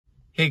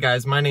Hey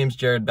guys, my name's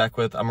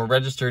Beckwith. I'm a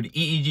registered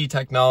EEG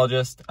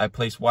technologist. I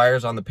place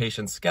wires on the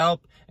patient's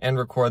scalp and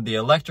record the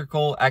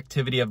electrical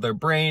activity of their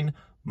brain,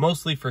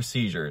 mostly for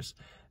seizures.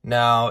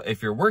 Now,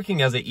 if you're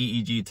working as an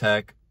EEG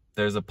tech,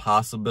 there's a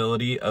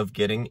possibility of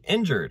getting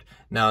injured.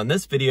 Now, in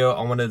this video,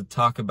 I wanted to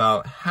talk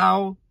about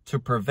how to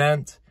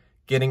prevent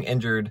getting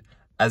injured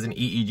as an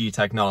EEG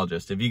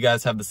technologist. If you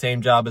guys have the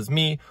same job as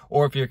me,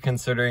 or if you're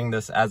considering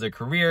this as a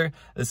career,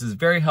 this is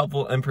very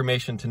helpful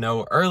information to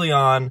know early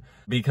on,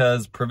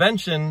 because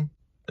prevention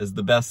is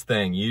the best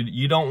thing.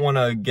 You don't want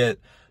to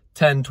get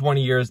 10,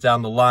 20 years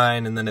down the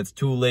line and then it's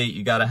too late.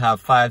 You got to have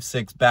 5,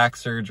 6 back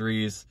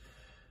surgeries.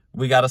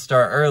 We got to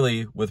start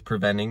early with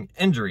preventing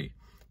injury.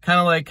 Kind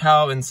of like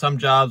how in some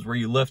jobs where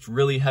you lift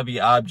really heavy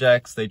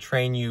objects, they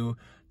train you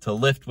to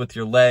lift with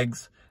your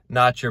legs,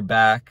 not your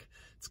back.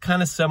 It's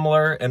kind of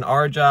similar in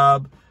our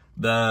job.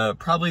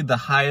 Probably the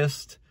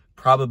highest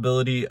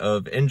probability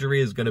of injury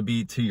is going to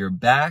be to your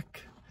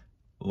back,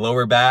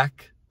 lower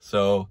back.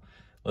 So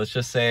let's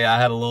just say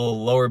I had a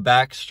little lower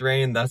back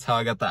strain. That's how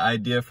I got the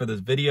idea for this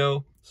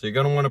video. So you're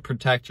going to want to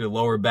protect your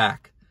lower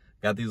back.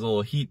 Got these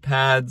little heat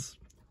pads,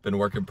 been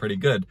working pretty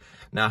good.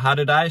 Now, how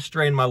did I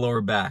strain my lower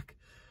back?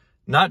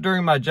 Not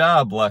during my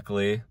job,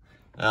 luckily.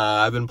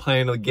 I've been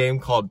playing a game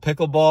called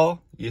pickleball.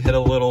 You hit a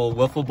little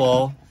wiffle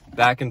ball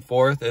back and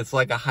forth. It's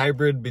like a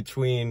hybrid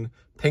between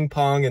ping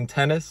pong and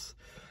tennis.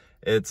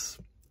 It's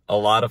a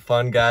lot of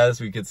fun, guys.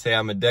 We could say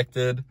I'm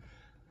addicted.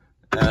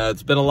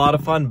 It's been a lot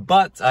of fun,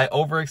 but I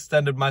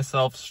overextended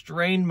myself,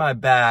 strained my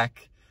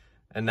back,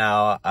 and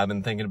now I've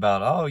been thinking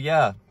about, oh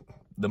yeah,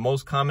 the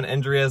most common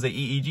injury as an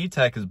EEG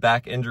tech is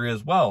back injury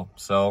as well.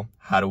 So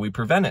how do we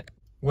prevent it?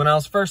 When I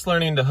was first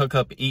learning to hook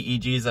up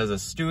EEGs as a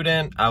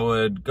student, I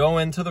would go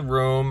into the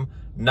room,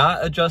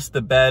 not adjust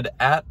the bed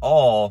at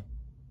all.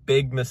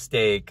 Big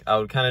mistake. I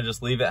would kind of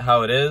just leave it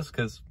how it is,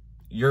 because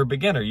you're a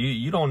beginner.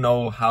 You don't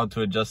know how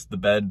to adjust the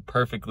bed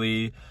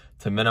perfectly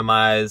to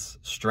minimize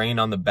strain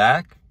on the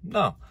back.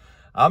 No,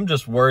 I'm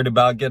just worried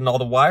about getting all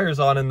the wires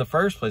on in the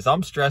first place.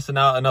 I'm stressing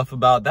out enough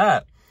about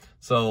that.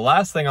 So the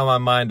last thing on my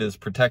mind is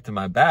protecting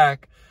my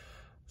back.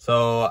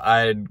 So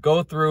I'd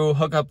go through,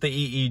 hook up the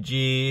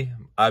EEG.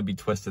 I'd be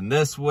twisting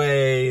this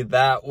way,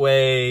 that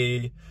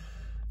way,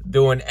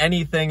 doing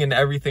anything and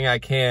everything I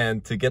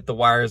can to get the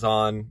wires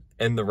on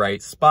in the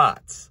right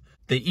spots.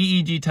 The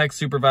EEG tech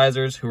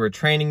supervisors who were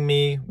training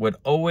me would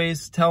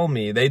always tell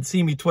me, they'd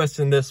see me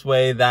twisting this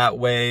way, that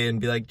way,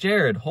 and be like,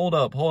 Jared, hold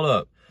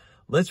up.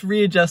 Let's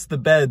readjust the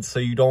bed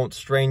so you don't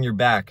strain your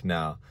back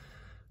now.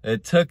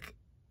 It took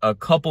a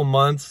couple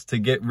months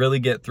to really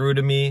get through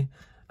to me.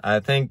 I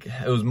think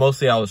it was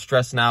mostly I was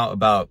stressing out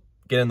about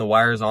getting the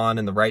wires on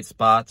in the right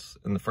spots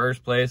in the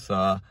first place.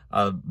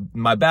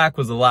 My back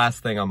was the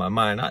last thing on my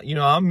mind.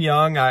 I'm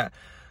young.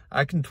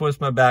 I can twist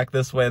my back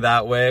this way,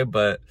 that way,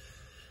 but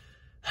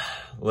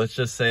let's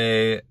just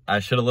say I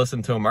should have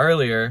listened to him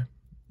earlier.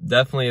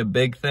 Definitely a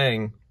big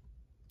thing,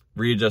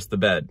 readjust the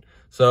bed.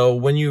 So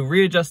when you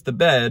readjust the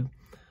bed,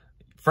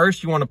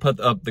 first you want to put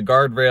up the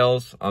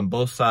guardrails on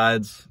both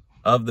sides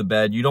of the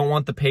bed. You don't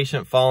want the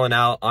patient falling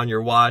out on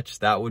your watch.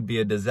 That would be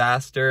a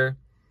disaster.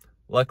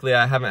 Luckily,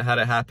 I haven't had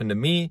it happen to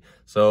me.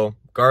 So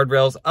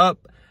guardrails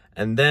up,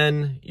 and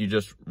then you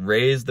just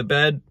raise the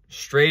bed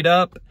straight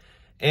up.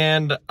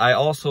 And I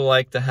also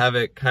like to have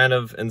it kind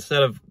of,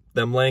 instead of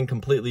them laying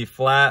completely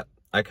flat,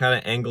 I kind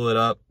of angle it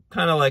up,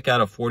 kind of like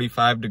at a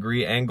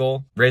 45-degree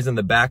angle, raising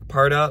the back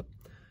part up.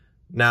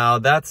 Now,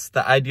 that's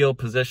the ideal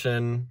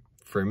position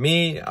for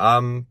me.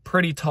 I'm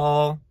pretty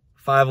tall,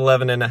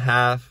 5'11 and a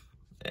half.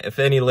 If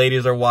any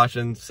ladies are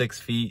watching, 6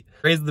 feet.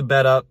 Raise the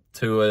bed up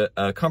to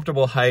a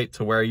comfortable height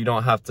to where you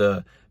don't have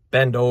to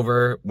bend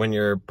over when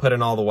you're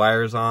putting all the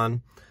wires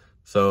on.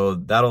 So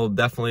that'll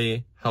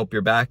definitely help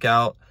your back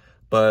out.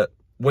 But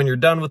when you're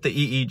done with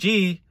the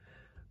EEG,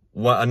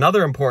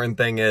 another important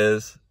thing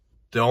is,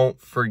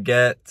 don't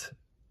forget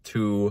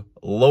to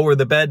lower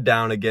the bed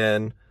down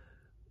again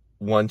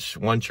once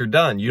you're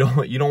done. You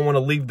don't want to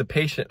leave the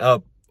patient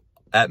up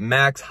at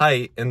max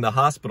height in the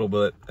hospital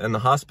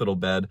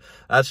bed.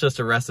 That's just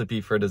a recipe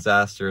for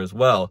disaster as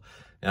well.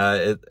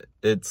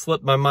 It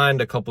slipped my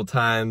mind a couple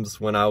times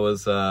when I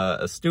was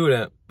a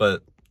student,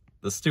 but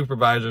the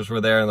supervisors were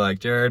there and like,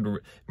 Jared,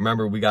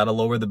 remember, we got to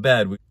lower the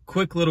bed.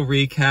 Quick little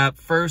recap.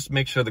 First,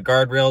 make sure the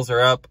guardrails are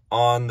up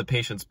on the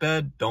patient's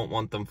bed. Don't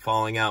want them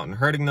falling out and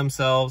hurting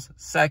themselves.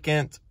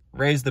 Second,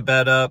 raise the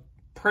bed up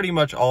pretty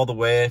much all the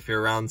way if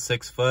you're around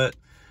 6 foot.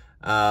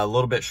 A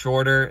little bit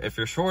shorter if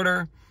you're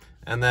shorter.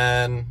 And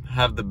then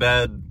have the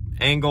bed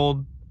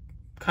angled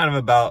kind of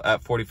about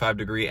at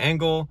 45-degree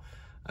angle.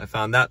 I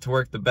found that to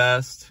work the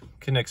best.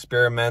 Can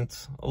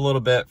experiment a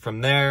little bit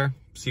from there,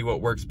 see what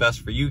works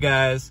best for you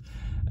guys.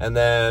 And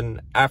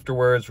then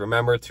afterwards,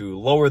 remember to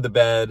lower the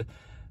bed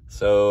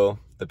so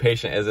the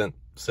patient isn't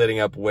sitting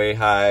up way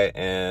high,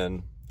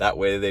 and that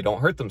way they don't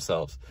hurt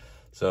themselves.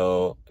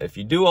 So if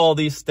you do all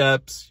these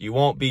steps, you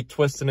won't be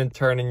twisting and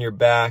turning your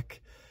back,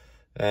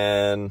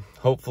 and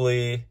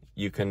hopefully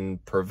you can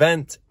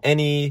prevent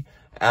any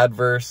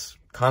adverse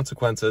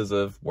consequences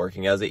of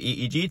working as an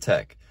EEG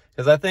tech.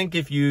 Because I think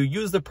if you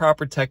use the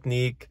proper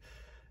technique,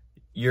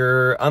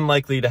 you're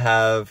unlikely to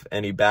have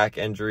any back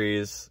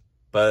injuries.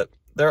 But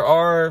there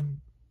are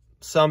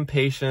some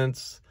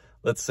patients,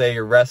 let's say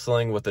you're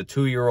wrestling with a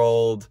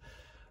 2-year-old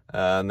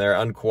and they're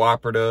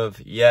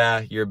uncooperative.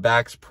 Yeah, your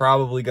back's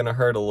probably going to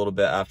hurt a little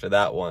bit after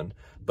that one.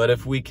 But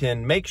if we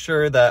can make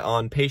sure that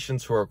on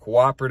patients who are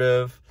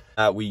cooperative,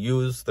 that we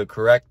use the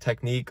correct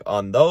technique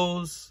on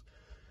those,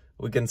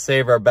 we can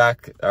save our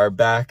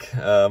back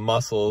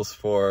muscles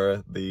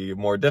for the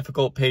more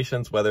difficult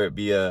patients, whether it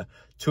be a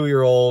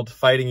 2-year-old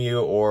fighting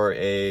you or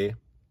a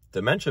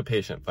dementia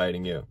patient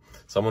fighting you,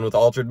 someone with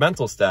altered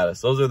mental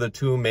status. Those are the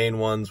two main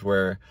ones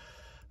where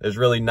there's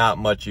really not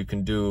much you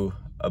can do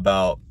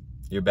about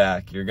your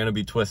back. You're going to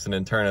be twisting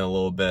and turning a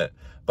little bit,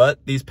 but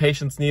these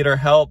patients need our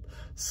help.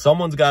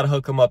 Someone's got to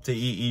hook them up to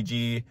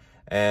EEG,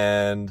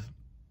 and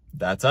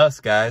that's us,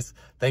 guys.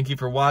 Thank you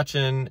for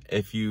watching.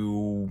 If you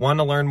want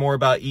to learn more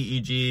about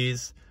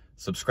EEGs,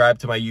 subscribe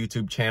to my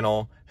YouTube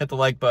channel, hit the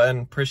like button.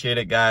 Appreciate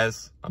it,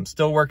 guys. I'm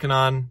still working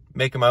on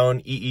making my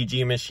own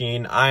EEG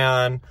machine,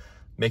 Ion,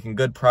 making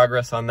good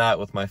progress on that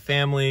with my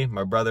family.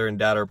 My brother and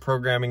dad are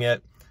programming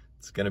it.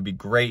 It's going to be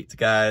great,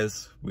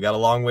 guys. We got a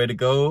long way to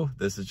go.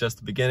 This is just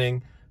the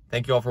beginning.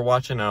 Thank you all for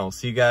watching, and I'll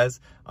see you guys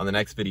on the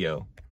next video.